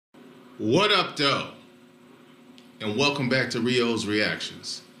What up, though? And welcome back to Rio's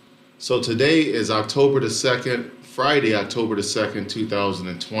Reactions. So today is October the 2nd, Friday, October the 2nd,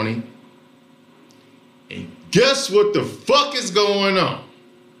 2020. And guess what the fuck is going on?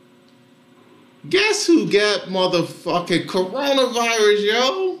 Guess who got motherfucking coronavirus,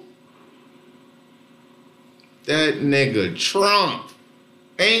 yo? That nigga Trump.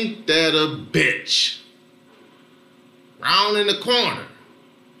 Ain't that a bitch? Round in the corner.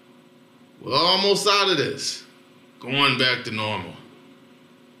 We're almost out of this. Going back to normal.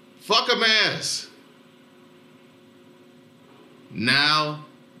 Fuck a mask. Now,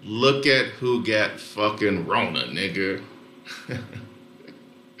 look at who got fucking Rona, nigga.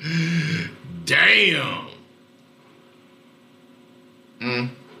 Damn.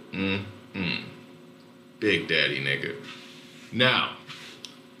 Big Daddy, nigga. Now,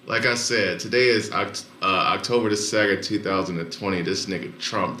 like I said, today is October the 2nd, 2020. This nigga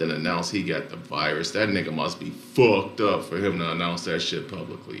Trump then announced he got the virus. That nigga must be fucked up for him to announce that shit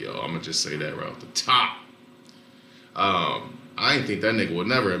publicly, yo. I'm gonna just say that right off the top. I ain't think that nigga would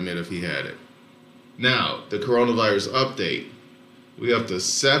never admit if he had it. Now, the coronavirus update. We up to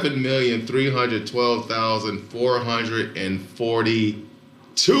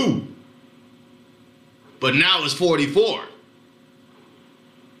 7,312,442. But now it's 44.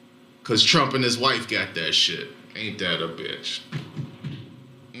 Cause Trump and his wife got that shit. Ain't that a bitch?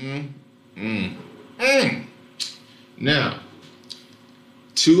 Now,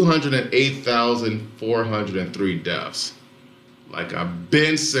 208,403 deaths. Like I've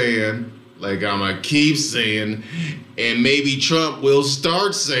been saying, like I'ma keep saying, and maybe Trump will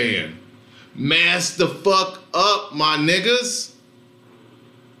start saying, mask the fuck up, my niggas.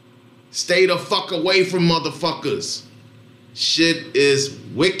 Stay the fuck away from motherfuckers. Shit is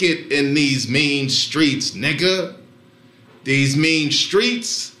wicked in these mean streets, nigga. These mean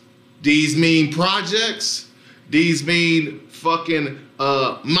streets, these mean projects, these mean fucking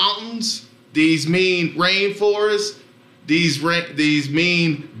mountains, these mean rainforests, these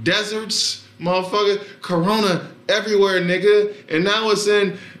mean deserts, motherfucker. Corona everywhere, nigga. And now it's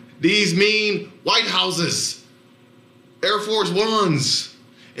in these mean White Houses, Air Force Ones,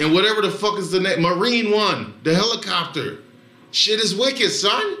 and whatever the fuck is the name, Marine One, the helicopter. Shit is wicked,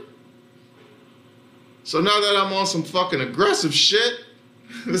 son. So now that I'm on some fucking aggressive shit,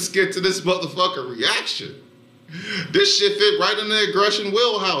 let's get to this motherfucking reaction. This shit fit right in the aggression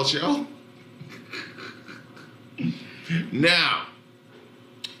wheelhouse, yo. Now,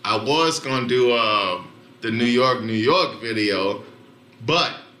 I was gonna do the New York video,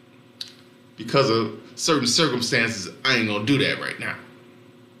 but because of certain circumstances, I ain't gonna do that right now.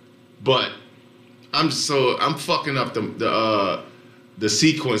 But I'm fucking up the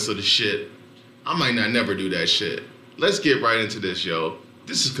sequence of the shit. I might not never do that shit. Let's get right into this, yo.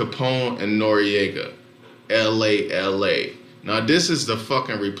 This is Capone-N-Noreega, LA. Now this is the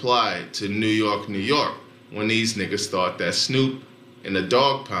fucking reply to New York, when these niggas thought that Snoop and the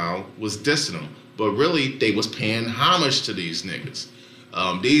Dog Pound was dissing them. But really, they was paying homage to these niggas.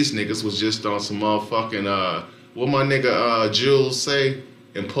 These niggas was just on some motherfucking, what my nigga Jules say?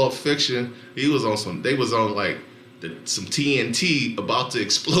 In Pulp Fiction, they was on some like some TNT about to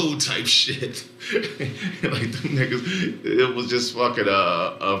explode type shit. Like them niggas, it was just fucking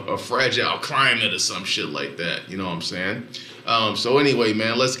a fragile climate or some shit like that. You know what I'm saying? So anyway,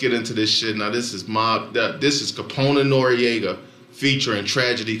 man, let's get into this shit. Now this is Capone-N-Noreega featuring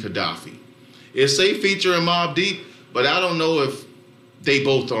Tragedy Kadafi. It say featuring Mobb Deep, but I don't know if they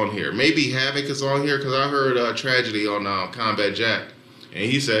both on here. Maybe Havoc is on here because I heard Tragedy on Combat Jack. And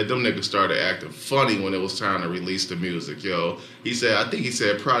he said them niggas started acting funny when it was time to release the music, yo. He said, I think he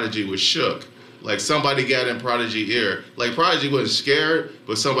said Prodigy was shook. Like somebody got in Prodigy's ear. Like Prodigy wasn't scared,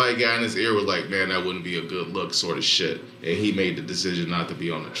 but somebody got in his ear was like, man, that wouldn't be a good look sort of shit. And he made the decision not to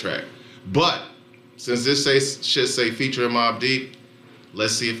be on the track. But since this shit say featuring Mobb Deep,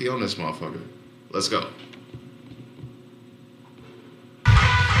 let's see if he on this motherfucker. Let's go.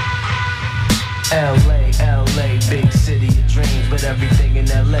 LA, big city of dreams, but everything in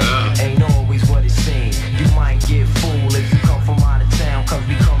LA ain't always what it seems. You might get fooled if you come from out of town, cause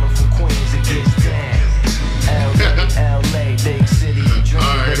we coming from Queens, it gets down. LA, big city of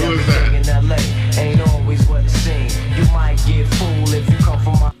dreams, but everything in LA ain't always what it seems. You might get fooled if you come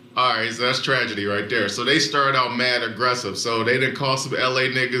from out. Alright, so that's Tragedy right there. So they started out mad aggressive. So they didn't call some LA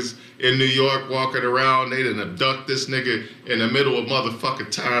niggas in New York walking around. They didn't abduct this nigga in the middle of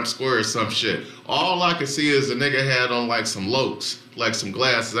motherfucking Times Square or some shit. All I can see is the nigga had on like some lokes, like some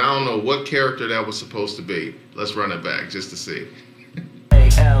glasses. I don't know what character that was supposed to be. Let's run it back just to see.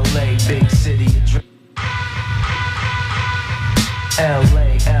 LA, big city of dreams.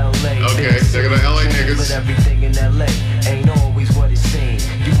 LA, Okay, they're gonna LA niggas. But everything in LA ain't always what it seems.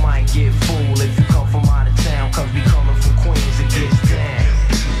 You might get fooled if you come from out of town, cause we coming from Queens, it gets down.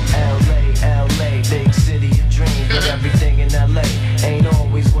 LA, big city of dreams. But everything in LA ain't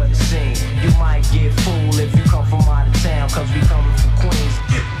always what it seems. You might get fooled if you come from out of town, cause we coming from Queens.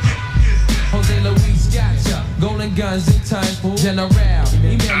 Jose Luis gotcha, golden guns in time for General.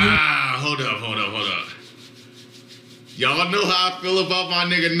 Hold up. Y'all know how I feel about my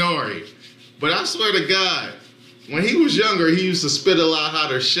nigga Nori. But I swear to God, when he was younger, he used to spit a lot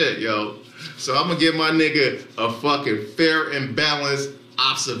hotter shit, yo. So I'm gonna give my nigga a fucking fair and balanced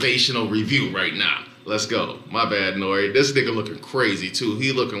observational review right now. Let's go. My bad, Nori. This nigga looking crazy too.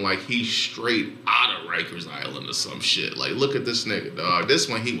 He looking like he's straight out of Rikers Island or some shit. Like, look at this nigga, dog. This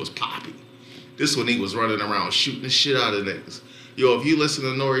one he was poppy. This one he was running around shooting the shit out of niggas. Yo, if you listen to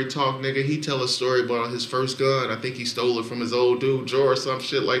Nori talk, nigga, he tell a story about his first gun. I think he stole it from his old dude, Joe, or some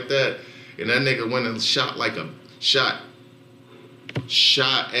shit like that. And that nigga went and shot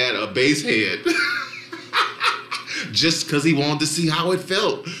at a base head. Just cause he wanted to see how it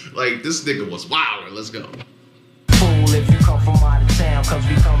felt. Like, this nigga was wild. Let's go. Fool if you come from out of town, cause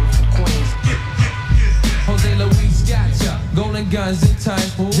we coming from Queens. Jose Luis gotcha, golden guns in time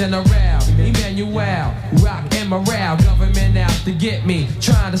for General. Emmanuel, rock and morale, government out to get me,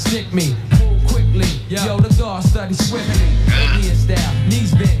 trying to stick me, move quickly. Yo, the guard study swiftly, Indian style,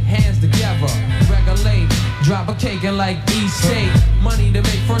 knees bent, hands together, regulate, drop a cake and like East State, money to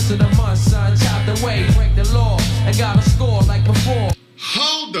make first of the month, son, chop the way, break the law, and got a score like before.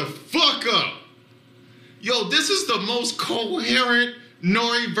 Hold the fuck up. Yo, this is the most coherent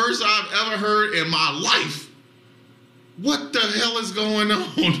Nori verse I've ever heard in my life. What the hell is going on?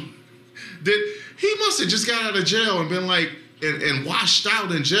 He must have just got out of jail and been like, and washed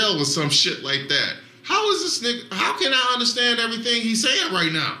out in jail or some shit like that. How is this nigga, how can I understand everything he's saying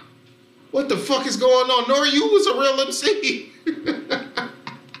right now? What the fuck is going on? Nori, you was a real MC.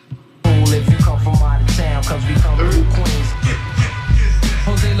 Fool if you come from out of town, cause we coming from Queens.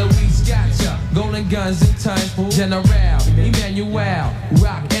 Jose Luis gotcha, golden guns in time for General. Emmanuel,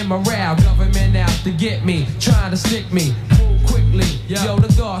 rock and morale, government out to get me, trying to stick me, move quickly. Yo,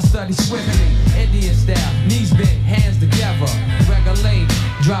 the guard study swiftly, Indian style, knees bent, hands together, regulate,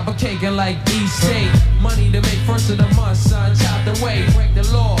 drop a cake and like East State, money to make first of the month, son, chop the way, break the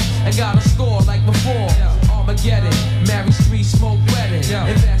law, and got a score like before. Armageddon, Mary Street, smoke wedding,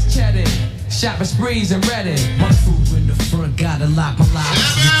 invest cheddar, shopping sprees and Redding. My crew in the front, gotta lock my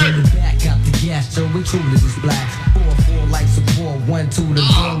life. In the back, got the gas, so we truly is black. 4-4 like support, 1-2 the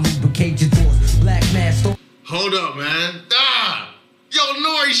door, lubricate your doors. Black mask. Hold up, man. Yo,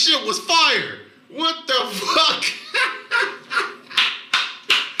 Nori shit was fire. What the fuck?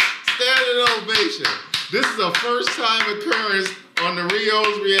 Standing ovation. This is a first time occurrence on the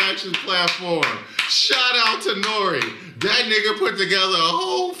Rio's Reaction platform. Shout out to Nori. That nigga put together a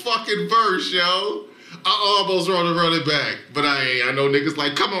whole fucking verse, yo. I almost wrote to run it back, but I ain't. I know niggas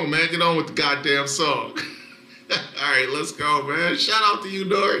like, come on, man, get on with the goddamn song. All right, let's go, man. Shout out to you,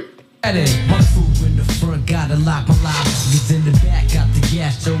 Nori. My crew in the front, gotta lock my life. Gets in the back, got the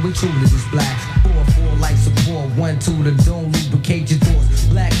gas, so we truly is black. 4-4 like support, 1-2 the dome, lubricate your doors.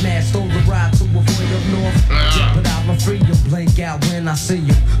 Black man stole the ride to avoid up north. But I'm a free you, blink out when I see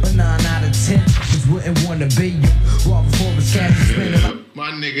you. But 9 out of 10 just wouldn't wanna be you. Raw before it's cash is spinning.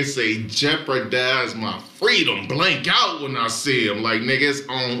 My nigga say jeopardize my freedom, blank out when I see him. Like, niggas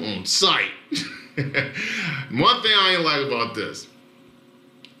on sight. One thing I ain't like about this.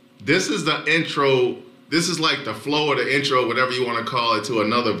 This is the intro. This is like the flow of the intro, whatever you want to call it, to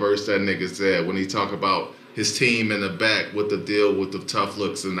another verse that nigga said when he talk about his team in the back with the deal with the tough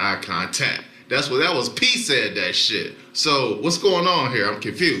looks and eye contact. That was P said that shit. So what's going on here? I'm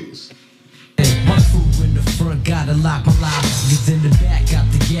confused. My crew in the front, gotta lock my life. Gets in the back, got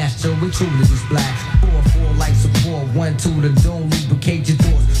the gas, so we truly is black. 4-4 like support, 1-2 the dome, lubricate your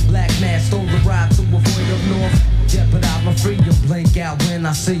doors. Black man stole the ride to avoid up north. Jeopardize my freedom, blink out when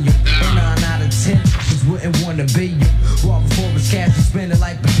I see you. 9 out of 10 just wouldn't wanna be you. Raw before it's cash, you spend it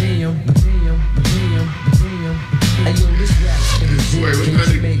like per diem. Hey yo, this rap shit is it.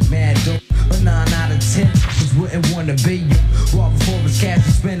 Can you make mad dope? But 9 out of 10 just wouldn't wanna be you. Raw before it's cash,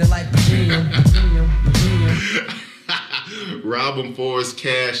 you spend it like per diem. Rob him for his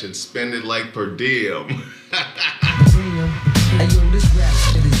cash and spend it like per diem. Hey yo, this rap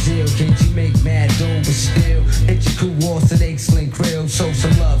shit is ill. Can't you make mad dough but still hit your crew walls so they sling krill. Show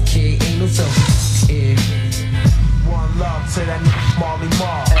some love, kid. Ain't no selfish here. One love to that nigga Marley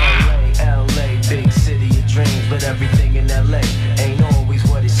Marl. LA, big city of dreams, but everything in LA ain't always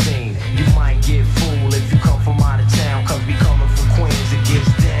what it seems. You might get fooled if you come from out of town, cause we coming from Queens, it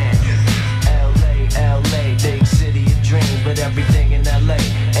gets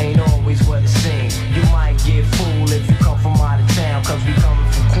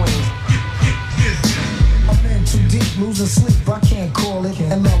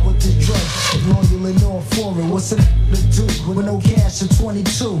What's a to do with no cash at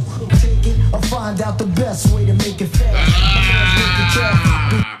 22? Take it or find out the best way to make it fast.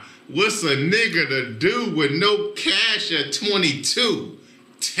 What's a nigga to do with no cash at 22?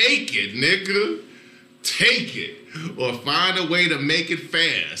 Take it, nigga. Take it. Or find a way to make it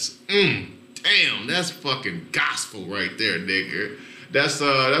fast. Damn, that's fucking gospel right there, nigga. That's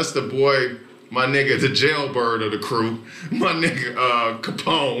the boy, my nigga, the jailbird of the crew. My nigga,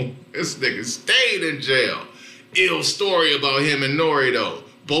 Capone. This nigga stayed in jail. Ill story about him and Nori, though.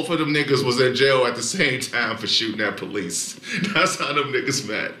 Both of them niggas was in jail at the same time for shooting at police. That's how them niggas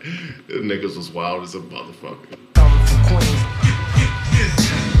met. Them niggas was wild as a motherfucker.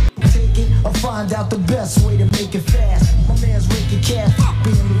 Take it or find out the best way to make it fast. My man's raking cash,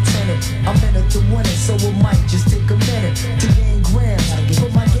 being lieutenant. I'm in it to win it, so it might just take a minute to gain grams.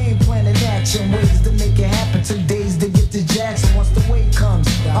 Put my game plan in action, ways to make it happen. Took days to get to Jackson once the weight comes.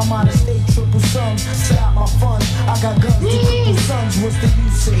 I'm out of state, triple sums, stop my funds. I got guns to triple sums. What's the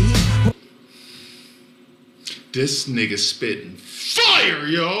use of heat? This nigga spitting fire,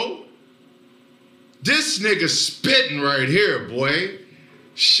 yo. This nigga spitting right here, boy.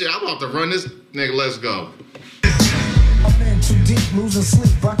 Shit, I'm about to run this nigga. Let's go. I'm in too deep, losing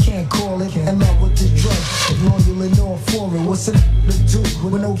sleep, I can't call it. In love with this drug, loyal and all for it. What's a to do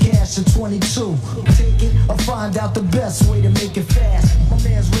with no cash at 22? Take it or find out the best way to make it fast. My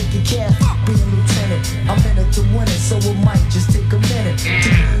man's raking cash, being lieutenant. I'm in it to win it, so it might just take a minute to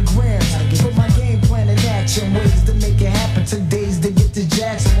gain grams. Put my game plan in action, ways to make it happen. Took days to get to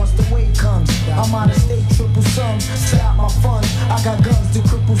Jackson once the weight comes. I'm out of state, triple sums, stop my funds. I got guns to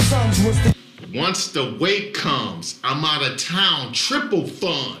cripple sons. What's the Once the weight comes, I'm out of town, triple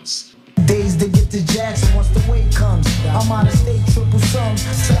funds. days to get to Jackson once the weight comes? I'm out of state, triple sums,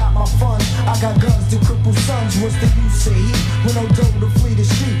 stop my funds. I got guns to cripple sons. What's the use of heat? With no dough to flee the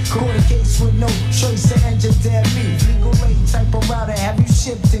street. Caught a case with no trace of engine dead meat. Legal late type of router, have you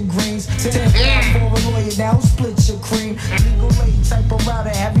shipped in greens? 10 down for a lawyer, now split your cream. Legal late type of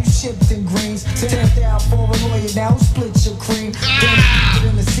router, have you shipped in greens? 10 down for a lawyer, now split your cream. Then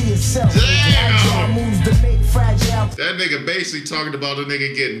in the sea itself. Agile moves to make fragile. That nigga basically talking about a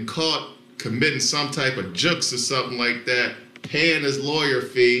nigga getting caught committing some type of jukes or something like that, paying his lawyer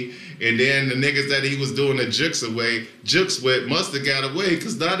fee, and then the niggas that he was doing the jukes with must have got away,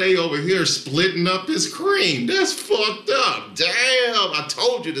 because now they over here splitting up his cream. That's fucked up. Damn, I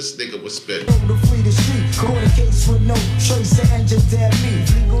told you this nigga was spitting. To flee the street, caught a case with no trace of engine dead meat.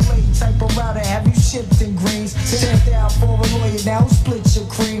 Legal late type of router, have you shipped in greens? 10 down for a lawyer, now split your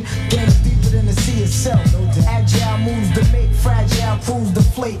cream. Game's deeper than the sea itself. Agile moves to make fragile crews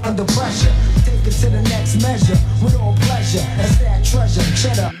deflate under pressure. Take it to the next measure with all pleasure. That's that treasure,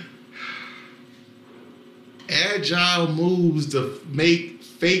 cheddar. Agile moves to make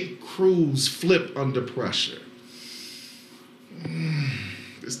fake crews flip under pressure.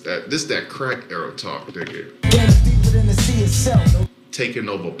 This that crack era talk, nigga. Game's deeper than the sea itself. Taking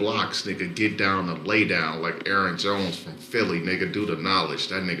over blocks, nigga. Get down and lay down like Aaron Jones from Philly, nigga. Do the knowledge.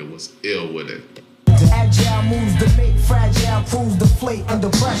 That nigga was ill with it. Agile moves to make fragile crews deflate under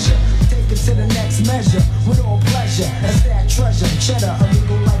pressure. Take it to the next measure with all pleasure. That's that treasure, cheddar, a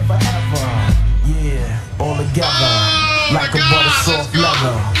legal life forever. Yeah, all together, like a butter soft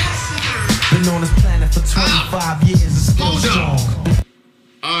leather. Been on this planet for 25 years and still strong.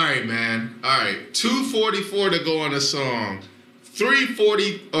 All right, man. All right, 2:44 to go on the song.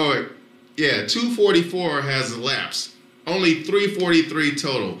 3:40. Oh, yeah, 2:44 has elapsed. Only 3:43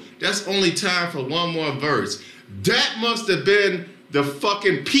 total. That's only time for one more verse. That must have been the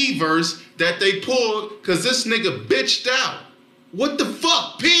fucking P verse that they pulled, because this nigga bitched out. What the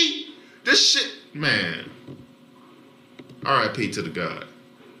fuck, P? This shit, man. R.I.P. to the God.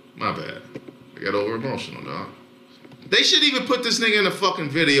 My bad. I got over emotional, dog. They should even put this nigga in a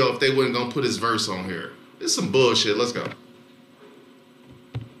fucking video if they wasn't gonna put his verse on here. This is some bullshit. Let's go.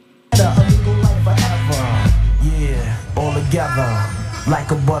 Yeah, all together,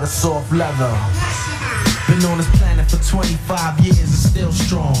 like a butter soft leather. Been on this planet for 25 years and still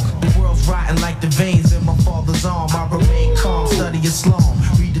strong. The world's rotting like the veins in my father's arm. I remain calm, study Islam,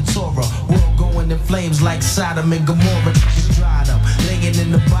 read the Torah. World going in flames like Sodom and Gomorrah. Just dried up, laying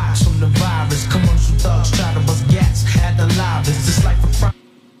in the box from the virus. Commercial thugs try to bust gats at the live. It's just like a crime.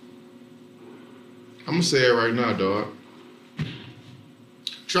 I'm gonna say it right now, dog.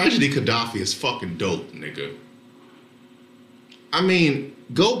 Tragedy Kadafi is fucking dope, nigga. I mean,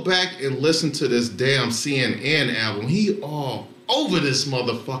 go back and listen to this damn CNN album. He all over this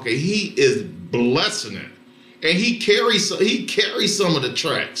motherfucker. He is blessing it. And he carries some of the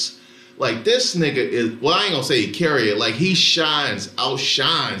tracks. Like, this nigga is, well, I ain't gonna say he carry it. Like, he outshines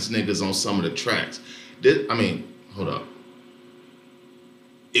niggas on some of the tracks. I mean, hold up.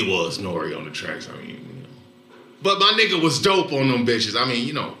 It was Nori on the tracks. I mean, you know. But my nigga was dope on them bitches. I mean,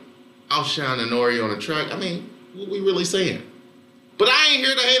 you know, outshining Nori on the track. I mean, what we really saying? But I ain't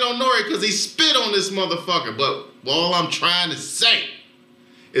here to hate on Nori because he spit on this motherfucker. But all I'm trying to say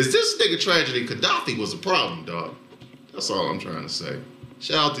is this nigga Tragedy Kadafi was a problem, dog. That's all I'm trying to say.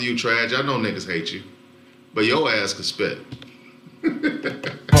 Shout out to you, Trag. I know niggas hate you. But your ass could spit.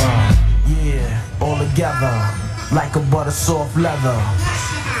 Yeah, all together, like a butter soft leather.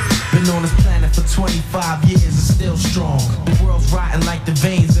 Been on this planet for 25 years and still strong. The world's rotting like the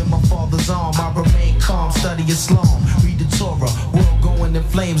veins in my father's arm. I remain calm, study Islam, read the Torah. World going in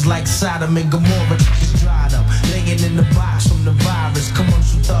flames like Sodom and Gomorrah. Just dried up, laying in the box from the virus. Come on,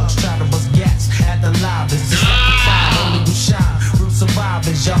 some thugs try to bust gas at the lobbyists. Just like the fire, only we shine. Real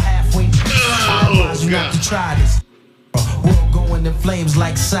survivors, y'all halfway. I advise you not to try this. World going in flames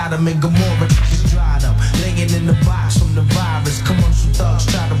like Sodom and Gomorrah. Just dried up, laying in the box from the virus. Come on, some thugs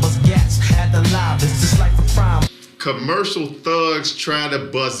try to bust gas at the lobbyists. Just like the crime. Commercial thugs try to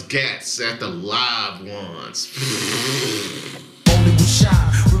bust gats at the live ones. Only we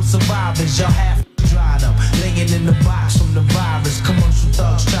shine, real survivors, y'all half dried up, laying in the box from the virus. Come on, some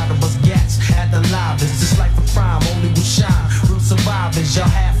thugs try to bust gats at the lobbyists. Just like the crime, only we shine, real survivors, y'all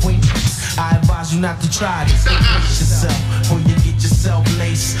halfway. I advise you not to try this. Brace yourself, or you get yourself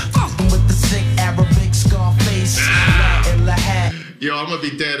laced. Fucking with the sick Arabic Scarface. Yo, I'm gonna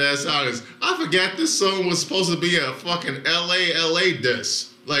be dead ass honest. I forgot this song was supposed to be a fucking LA diss.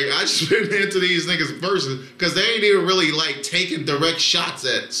 Like, I just been into these niggas' verses because they ain't even really like taking direct shots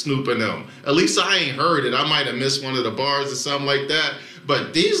at Snoop and them. At least I ain't heard it. I might have missed one of the bars or something like that.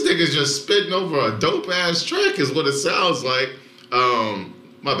 But these niggas just spitting over a dope ass track is what it sounds like.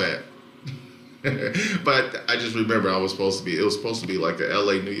 My bad. But I just remember it was supposed to be like a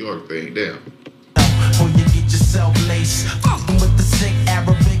LA New York thing. Damn. Or you get yourself laced. Fucking with the sick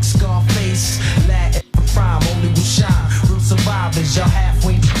Arabic Scarface. Latin crime, only we shine. Real survivors, y'all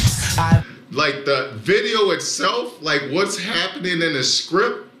halfway. Like the video itself, like what's happening in the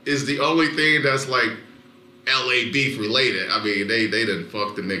script is the only thing that's like LA beef related. I mean, they done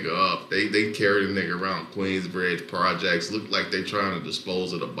fucked the nigga up. They carried the nigga around Queensbridge projects. Looked like they trying to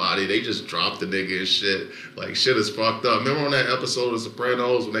dispose of the body. They just dropped the nigga and shit. Like shit is fucked up. Remember on that episode of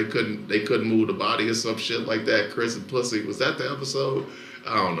Sopranos when they couldn't move the body or some shit like that? Chris and Pussy. Was that the episode?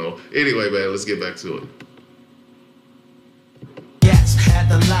 I don't know. Anyway, man, let's get back to it. Yes, at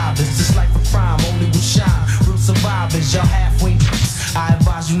the lobbyists, just like the crime, only we shine. Real survivors, y'all halfway. I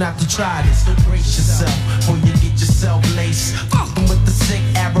advise you not to try this. Brace yourself, or you get yourself laced. Fucking with the sick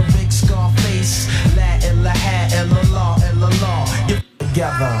Arabic Scarface. La ilaha illallah, illallah. You're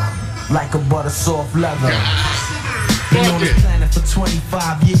together, like a butter soft leather. Been on this planet for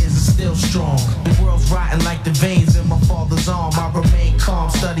 25 years and still strong. The world's rotting like the veins in my father's arm. I remain calm,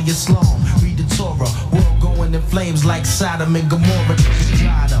 study Islam, read the Torah. World going in flames like Sodom and Gomorrah. Just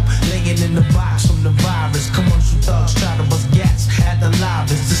dried up, laying in the box from the virus. Come on, some thugs try to bust gats at the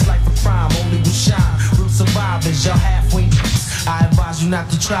lobbyists. Just like the crime, only we shine. Real survivors, y'all halfway. I advise you not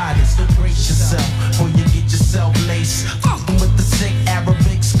to try this. Brace yourself, or you get yourself laced. Fucking with the sick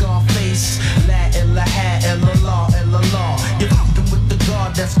Arabic Scarface. La ilaha illallah, illallah. You're fucking with the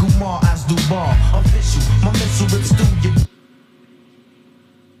God that's Gumar as Dubar. Official, my missile rips through your.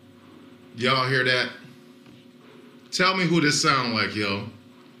 Y'all hear that? Tell me who this sound like, yo.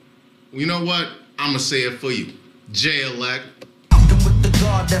 You know what? I'ma say it for you. J-Elect. Fucking with the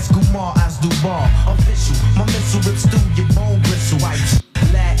God that's Gumar as Dubar. Official, my missile rips through your bone bristle. La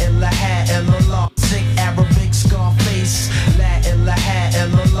ilaha illallah. Sick Arabic Scarface. La ilaha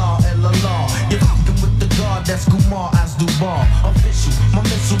illallah, illallah. You're fucking with the God that's Gumar as Dubar. Official, my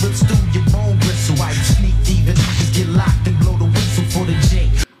missile rips through your bone bristle. Sneak thief and get locked and blow the whistle for the J.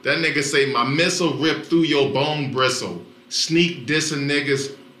 That nigga say my missile ripped through your bone bristle. Sneak dissing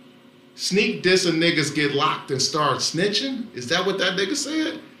niggas get locked and start snitching? Is that what that nigga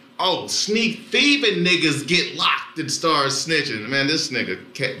said? Oh, sneak thieving niggas get locked and start snitching. Man, this nigga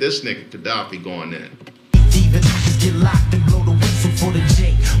Kadafi going in. Thieving niggas get locked and blow the whistle for the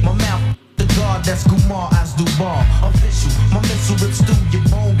J. My mouth, the God that's Gumar as Dubar. Official, my missile rips through your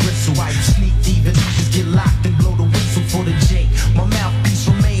bone bristle. Sneak thieving niggas get locked and blow the whistle for the J. My mouthpiece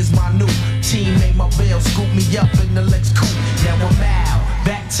remains my new teammate. My bail scoop me up in the Lex Coupe. Now I'm out.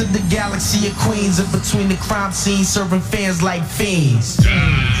 Back to the galaxy of Queens, in between the crime scenes, serving fans like fiends.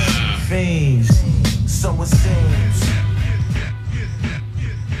 Fiends. So it seems.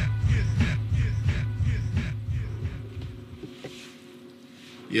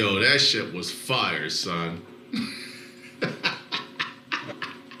 Yo, that shit was fire, son.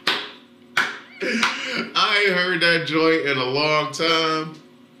 I ain't heard that joint in a long time.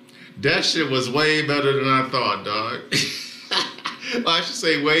 That shit was way better than I thought, dog. I should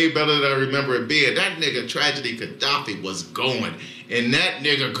say way better than I remember it being. That nigga Tragedy Kadafi was going. And that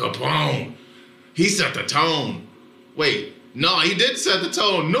nigga Capone, he set the tone. Wait, no, he didn't set the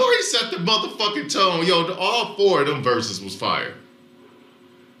tone. Nori set the motherfucking tone. Yo, all four of them verses was fire.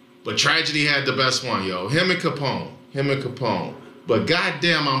 But Tragedy had the best one, yo. Him and Capone. But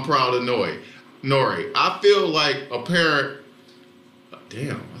goddamn, I'm proud of Nori. I feel like a parent.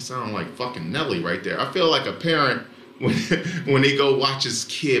 Damn, I sound like fucking Nelly right there. I feel like a parent when he go watch his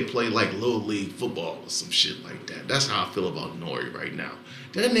kid play like Little League football or some shit like that. That's how I feel about Nori right now.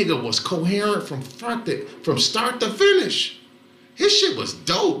 That nigga was coherent from start to finish. His shit was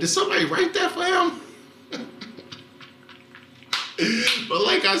dope. Did somebody write that for him? But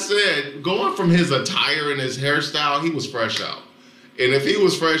like I said, going from his attire and his hairstyle, he was fresh out. And if he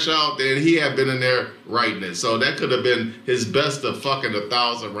was fresh out, then he had been in there writing it. So that could have been his best of fucking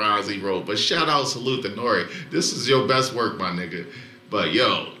 1,000 rhymes he wrote. But shout out, salute to Nori. This is your best work, my nigga. But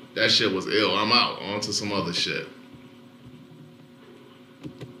yo, that shit was ill. I'm out. On to some other shit.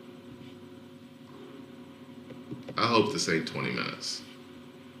 I hope this ain't 20 minutes.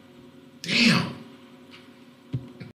 Damn.